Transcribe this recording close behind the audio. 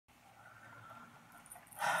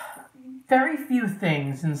Very few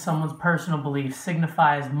things in someone's personal beliefs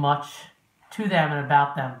signify as much to them and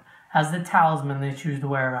about them as the talisman they choose to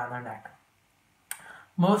wear around their neck.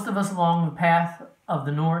 Most of us along the path of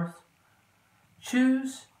the North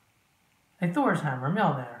choose a Thor's hammer,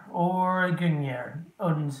 Mjolnir, or a Gungnir,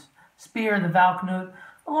 Odin's spear, the Valknut,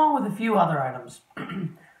 along with a few other items.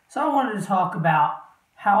 So I wanted to talk about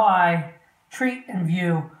how I treat and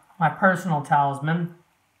view my personal talisman,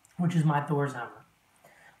 which is my Thor's hammer.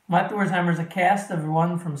 My Thor's hammer is a cast of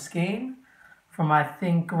one from Skane, from I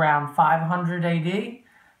think around 500 AD,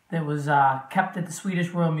 that was kept at the Swedish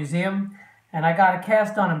Royal Museum. And I got a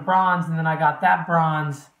cast done in bronze, and then I got that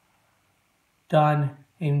bronze done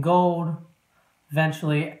in gold,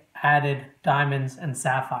 eventually added diamonds and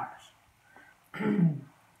sapphires.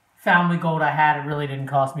 Family gold I had, it really didn't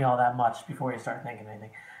cost me all that much before you start thinking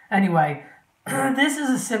anything. Anyway, this is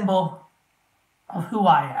a symbol of who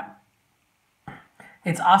I am.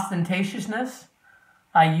 It's ostentatiousness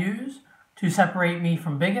I use to separate me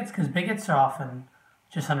from bigots, because bigots are often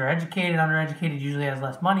just undereducated. Undereducated usually has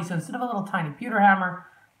less money, so instead of a little tiny pewter hammer,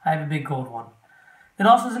 I have a big gold one. It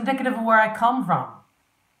also is indicative of where I come from.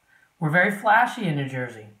 We're very flashy in New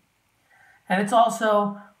Jersey. And it's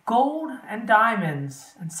also gold and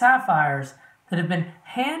diamonds and sapphires that have been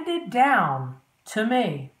handed down to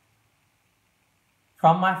me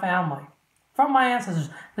from my family, from my ancestors,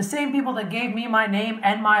 the same people that gave me my name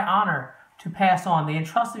and my honor to pass on. They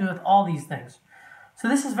entrusted me with all these things. So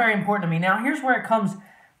this is very important to me. Now, here's where it comes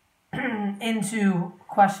into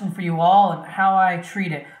question for you all and how I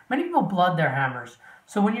treat it. Many people blood their hammers.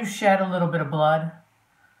 So when you shed a little bit of blood,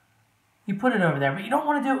 you put it over there. But you don't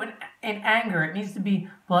want to do it in anger. It needs to be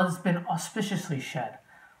blood that's been auspiciously shed,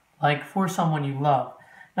 like for someone you love.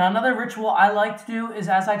 Now, another ritual I like to do is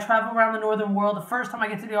as I travel around the northern world, the first time I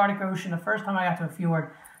get to the Arctic Ocean, the first time I got to a fjord,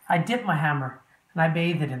 I dip my hammer and I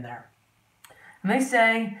bathe it in there. And they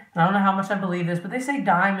say, and I don't know how much I believe this, but they say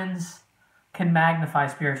diamonds can magnify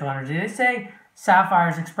spiritual energy. They say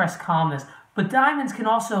sapphires express calmness, but diamonds can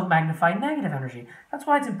also magnify negative energy. That's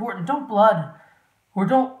why it's important. Don't blood, or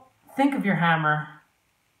don't think of your hammer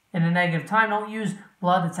in a negative time. Don't use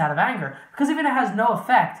blood that's out of anger, because even if it has no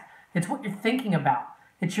effect, it's what you're thinking about.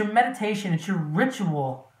 It's your meditation. It's your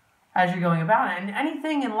ritual as you're going about it. And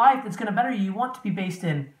anything in life that's going to better you, you want to be based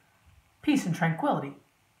in peace and tranquility.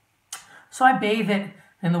 So I bathe it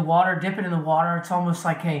in the water, dip it in the water. It's almost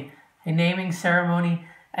like a naming ceremony.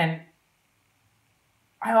 And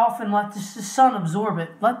I often let the sun absorb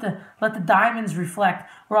it. Let the diamonds reflect.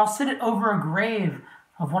 Or I'll sit it over a grave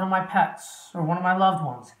of one of my pets or one of my loved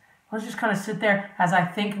ones. I'll just kind of sit there as I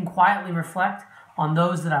think and quietly reflect on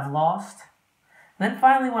those that I've lost. And then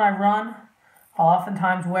finally, when I run, I'll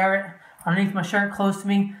oftentimes wear it underneath my shirt close to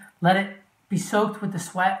me, let it be soaked with the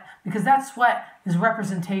sweat, because that sweat is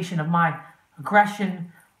representation of my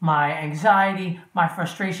aggression, my anxiety, my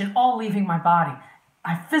frustration, all leaving my body.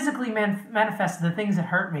 I physically manifested the things that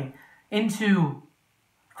hurt me into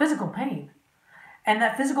physical pain. And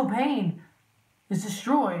that physical pain is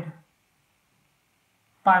destroyed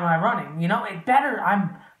by my running. You know,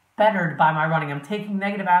 I'm bettered by my running. I'm taking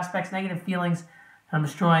negative aspects, negative feelings, and I'm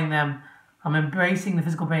destroying them. I'm embracing the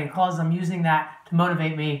physical pain it causes. I'm using that to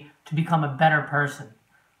motivate me to become a better person.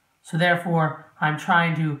 So therefore, I'm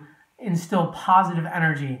trying to instill positive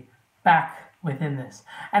energy back within this.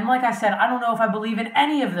 And like I said, I don't know if I believe in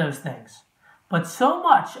any of those things, but so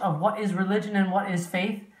much of what is religion and what is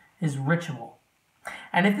faith is ritual.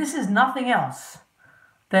 And if this is nothing else,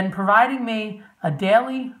 then providing me a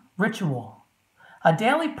daily ritual, a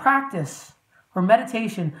daily practice or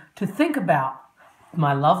meditation to think about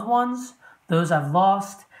my loved ones, those I've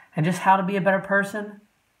lost, and just how to be a better person,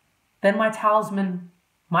 then my talisman,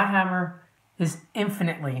 my hammer, is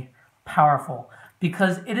infinitely powerful,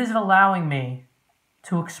 because it is allowing me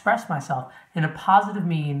to express myself in a positive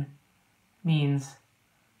means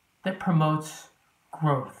that promotes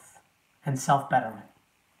growth and self-betterment.